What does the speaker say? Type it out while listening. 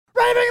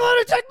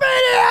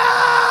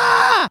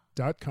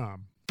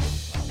LunaticMania.com.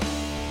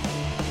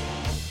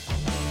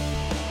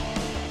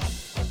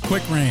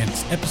 Quick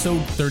Rants,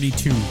 Episode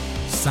 32,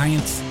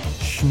 Science,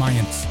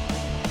 Smience.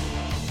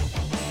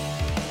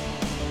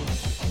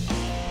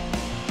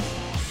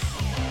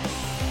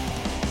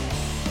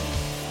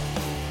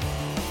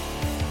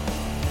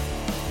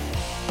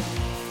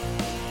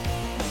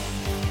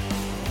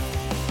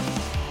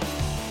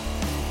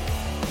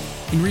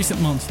 In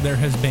recent months, there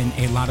has been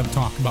a lot of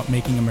talk about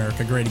making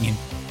America great again.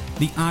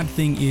 The odd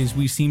thing is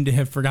we seem to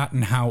have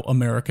forgotten how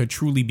America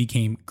truly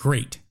became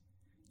great.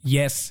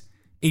 Yes,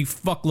 a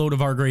fuckload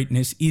of our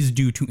greatness is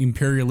due to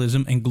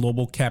imperialism and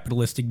global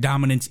capitalistic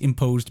dominance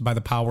imposed by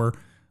the power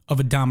of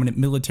a dominant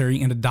military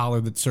and a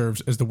dollar that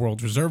serves as the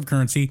world's reserve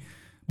currency.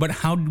 But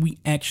how did we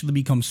actually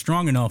become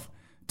strong enough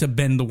to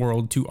bend the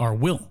world to our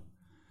will?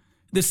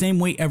 The same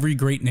way every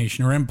great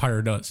nation or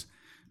empire does,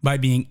 by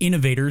being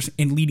innovators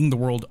and leading the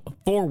world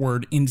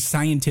forward in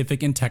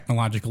scientific and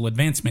technological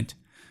advancement.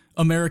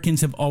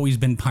 Americans have always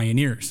been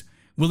pioneers,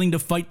 willing to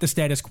fight the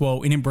status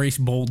quo and embrace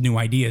bold new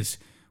ideas,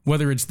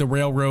 whether it's the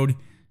railroad,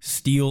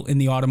 steel in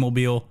the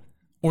automobile,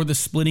 or the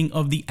splitting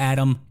of the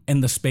atom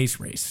and the space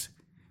race.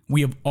 We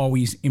have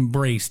always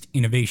embraced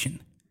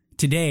innovation.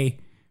 Today,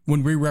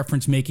 when we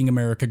reference making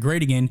America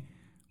great again,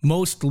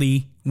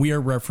 mostly we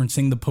are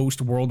referencing the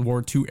post-World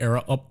War II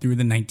era up through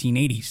the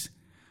 1980s.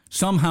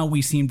 Somehow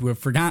we seem to have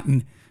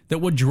forgotten that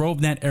what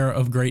drove that era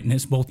of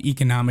greatness, both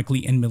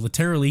economically and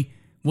militarily,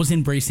 was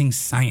embracing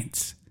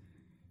science.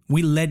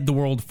 We led the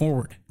world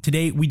forward.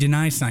 Today, we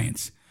deny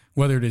science,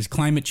 whether it is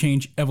climate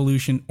change,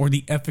 evolution, or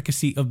the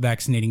efficacy of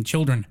vaccinating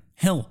children.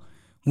 Hell,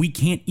 we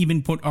can't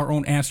even put our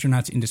own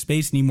astronauts into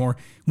space anymore.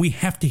 We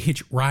have to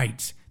hitch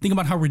rides. Think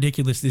about how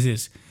ridiculous this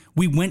is.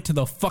 We went to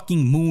the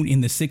fucking moon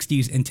in the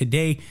 60s, and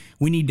today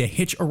we need to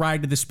hitch a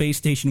ride to the space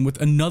station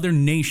with another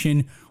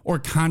nation or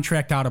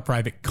contract out a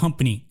private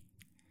company.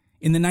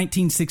 In the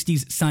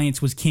 1960s,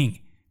 science was king.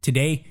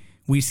 Today,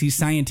 we see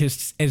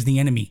scientists as the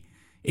enemy,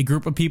 a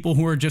group of people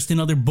who are just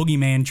another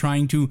boogeyman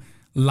trying to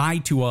lie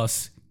to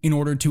us in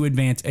order to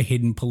advance a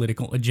hidden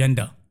political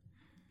agenda.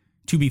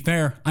 To be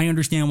fair, I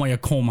understand why a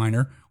coal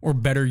miner, or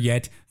better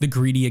yet, the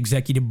greedy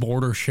executive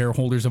board or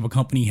shareholders of a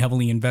company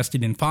heavily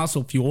invested in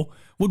fossil fuel,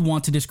 would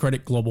want to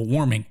discredit global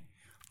warming.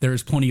 There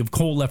is plenty of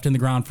coal left in the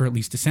ground for at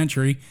least a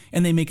century,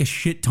 and they make a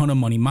shit ton of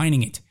money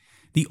mining it.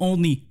 The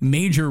only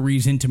major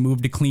reason to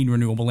move to clean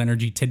renewable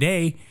energy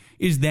today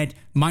is that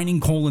mining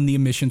coal and the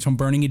emissions from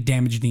burning it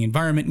damage the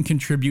environment and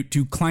contribute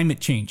to climate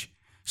change.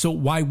 So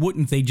why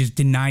wouldn't they just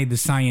deny the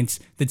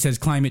science that says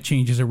climate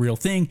change is a real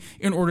thing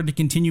in order to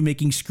continue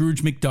making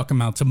Scrooge McDuck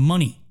amounts of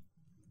money?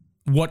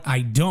 What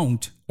I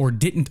don't or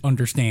didn't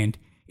understand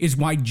is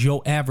why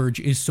Joe Average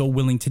is so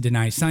willing to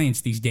deny science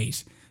these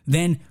days.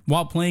 Then,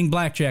 while playing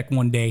blackjack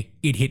one day,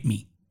 it hit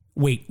me.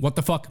 Wait, what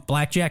the fuck?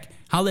 Blackjack?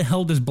 How the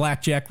hell does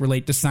blackjack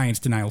relate to science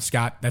denial,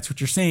 Scott? That's what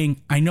you're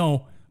saying. I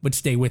know, but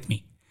stay with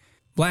me.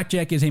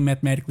 Blackjack is a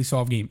mathematically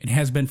solved game. It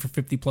has been for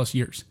 50 plus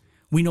years.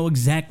 We know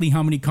exactly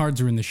how many cards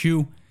are in the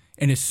shoe,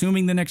 and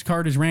assuming the next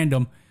card is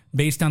random,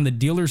 based on the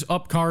dealer's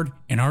up card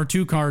and our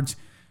two cards,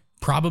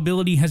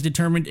 probability has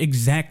determined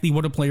exactly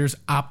what a player's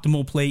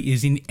optimal play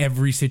is in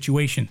every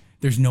situation.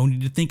 There's no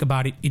need to think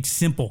about it. It's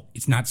simple.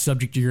 It's not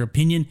subject to your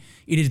opinion.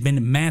 It has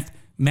been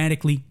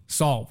mathematically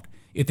solved.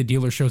 If the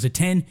dealer shows a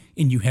 10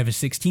 and you have a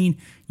 16,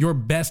 your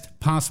best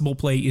possible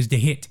play is to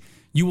hit.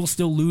 You will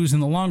still lose in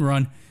the long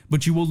run,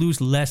 but you will lose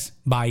less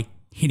by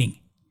hitting.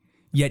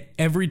 Yet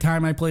every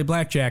time I play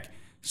blackjack,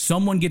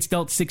 someone gets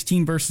dealt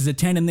 16 versus a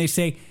 10 and they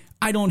say,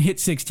 I don't hit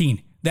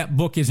 16. That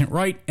book isn't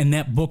right and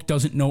that book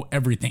doesn't know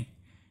everything.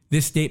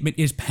 This statement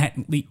is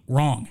patently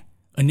wrong.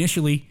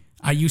 Initially,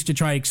 I used to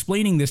try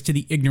explaining this to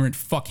the ignorant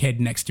fuckhead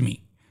next to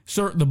me.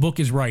 Sir, the book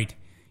is right.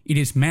 It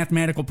is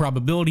mathematical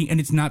probability and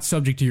it's not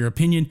subject to your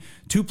opinion.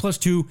 2 plus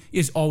 2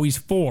 is always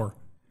 4.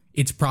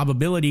 It's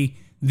probability.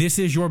 This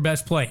is your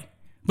best play.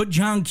 But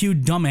John Q.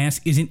 Dumbass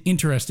isn't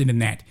interested in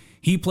that.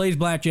 He plays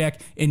blackjack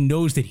and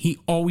knows that he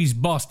always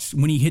busts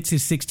when he hits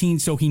his 16,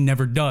 so he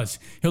never does.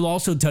 He'll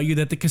also tell you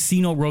that the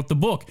casino wrote the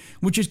book,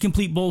 which is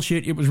complete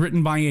bullshit. It was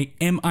written by a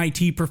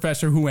MIT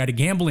professor who had a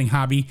gambling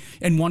hobby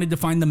and wanted to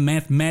find the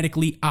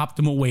mathematically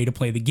optimal way to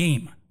play the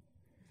game.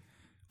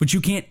 But you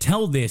can't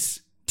tell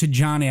this to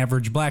John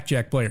Average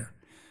blackjack player.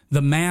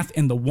 The math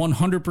and the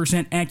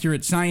 100%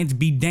 accurate science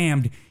be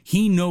damned,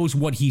 he knows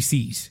what he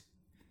sees.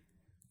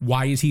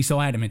 Why is he so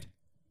adamant?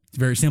 It's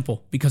very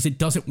simple, because it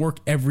doesn't work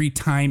every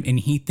time and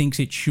he thinks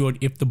it should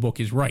if the book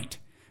is right.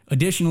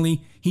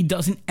 Additionally, he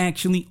doesn't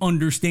actually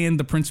understand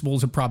the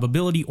principles of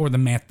probability or the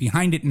math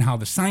behind it and how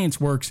the science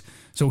works,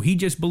 so he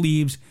just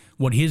believes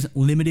what his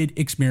limited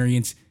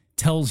experience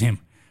tells him,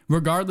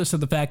 regardless of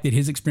the fact that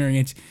his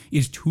experience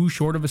is too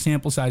short of a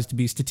sample size to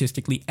be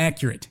statistically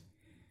accurate.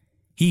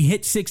 He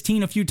hit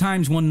 16 a few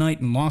times one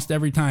night and lost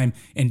every time,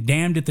 and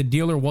damned if the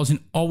dealer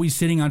wasn't always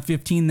sitting on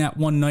 15 that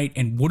one night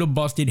and would have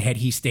busted had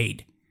he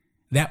stayed.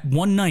 That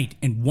one night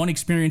and one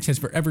experience has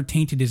forever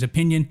tainted his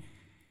opinion,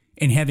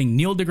 And having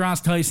Neil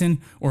deGrasse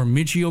Tyson or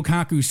Michio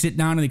Kaku sit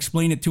down and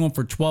explain it to him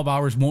for 12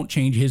 hours won't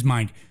change his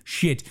mind.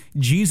 Shit,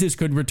 Jesus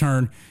could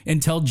return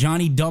and tell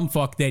Johnny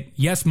Dumbfuck that,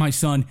 yes, my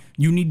son,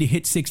 you need to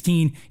hit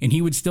 16, and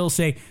he would still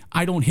say,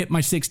 I don't hit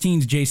my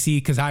 16s, JC,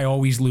 because I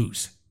always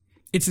lose.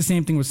 It's the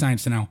same thing with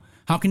science now.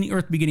 How can the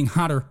Earth be getting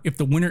hotter if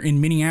the winter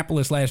in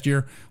Minneapolis last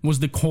year was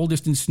the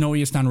coldest and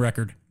snowiest on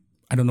record?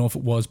 I don't know if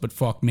it was, but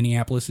fuck,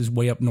 Minneapolis is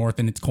way up north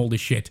and it's cold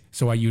as shit,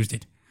 so I used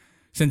it.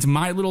 Since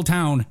my little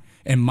town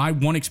and my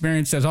one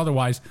experience says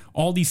otherwise,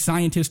 all these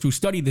scientists who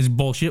study this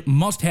bullshit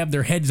must have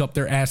their heads up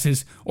their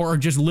asses or are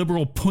just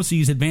liberal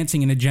pussies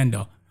advancing an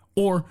agenda.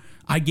 Or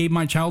I gave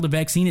my child a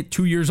vaccine at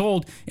 2 years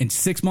old and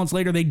 6 months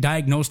later they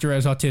diagnosed her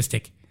as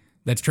autistic.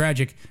 That's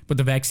tragic, but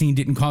the vaccine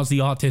didn't cause the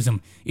autism.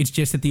 It's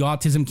just that the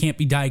autism can't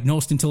be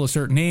diagnosed until a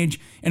certain age,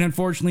 and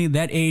unfortunately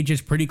that age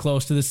is pretty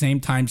close to the same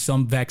time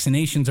some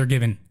vaccinations are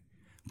given.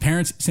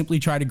 Parents simply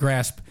try to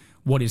grasp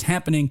what is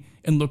happening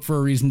and look for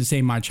a reason to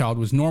say my child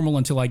was normal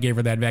until I gave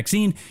her that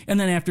vaccine, and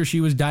then after she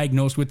was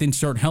diagnosed with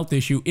insert health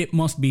issue, it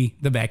must be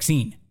the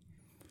vaccine.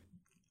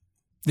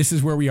 This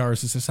is where we are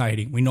as a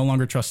society. We no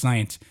longer trust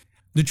science.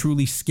 The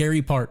truly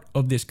scary part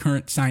of this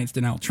current science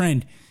denial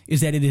trend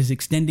is that it is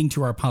extending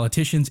to our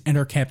politicians and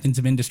our captains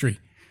of industry.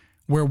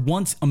 Where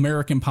once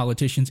American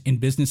politicians and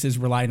businesses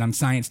relied on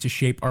science to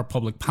shape our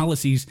public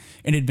policies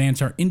and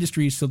advance our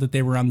industries so that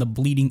they were on the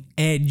bleeding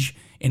edge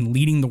and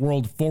leading the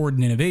world forward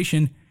in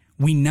innovation,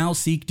 we now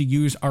seek to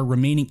use our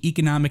remaining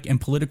economic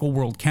and political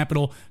world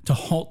capital to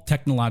halt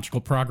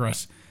technological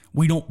progress.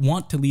 We don't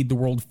want to lead the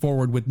world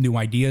forward with new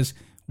ideas.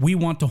 We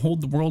want to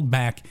hold the world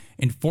back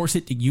and force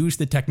it to use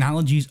the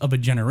technologies of a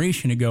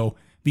generation ago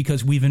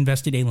because we've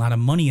invested a lot of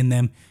money in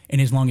them,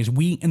 and as long as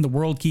we and the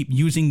world keep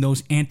using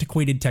those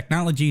antiquated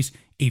technologies,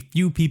 a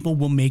few people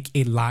will make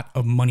a lot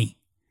of money.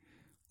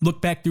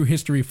 Look back through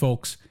history,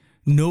 folks.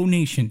 No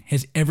nation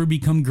has ever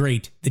become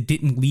great that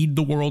didn't lead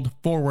the world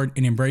forward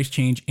and embrace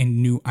change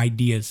and new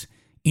ideas.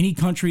 Any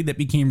country that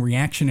became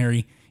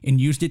reactionary and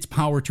used its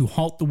power to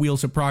halt the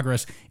wheels of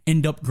progress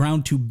end up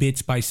ground to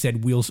bits by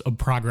said wheels of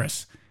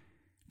progress.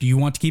 Do you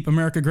want to keep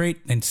America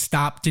great? Then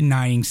stop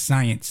denying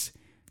science.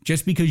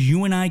 Just because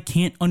you and I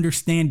can't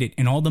understand it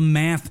and all the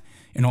math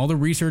and all the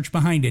research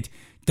behind it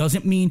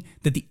doesn't mean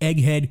that the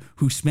egghead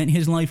who spent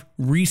his life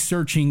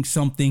researching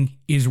something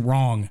is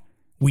wrong.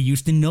 We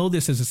used to know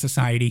this as a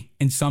society,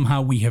 and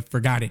somehow we have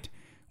forgot it.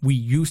 We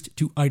used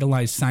to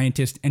idolize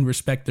scientists and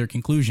respect their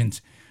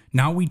conclusions.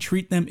 Now we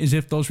treat them as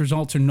if those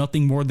results are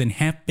nothing more than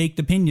half-baked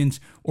opinions,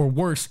 or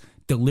worse,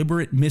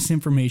 deliberate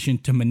misinformation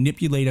to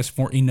manipulate us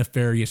for a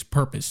nefarious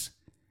purpose.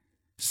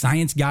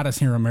 Science got us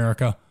here,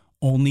 America.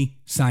 Only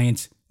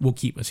science will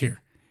keep us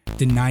here.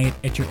 Deny it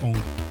at your own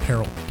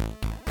peril.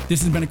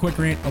 This has been a quick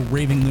rant, a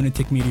Raving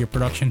Lunatic Media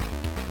production.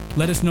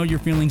 Let us know your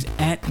feelings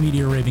at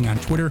Media Raving on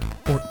Twitter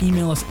or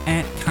email us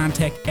at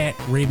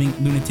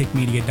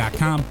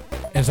contact@ravinglunaticmedia.com.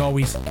 As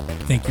always,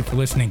 thank you for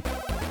listening.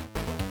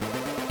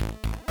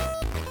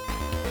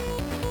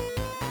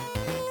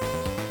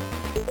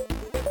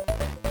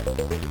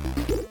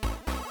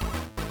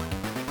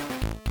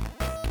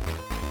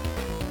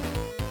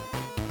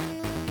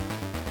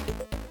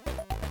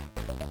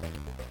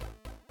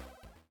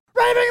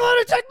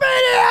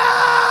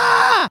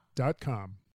 RavingLunaticMedia.com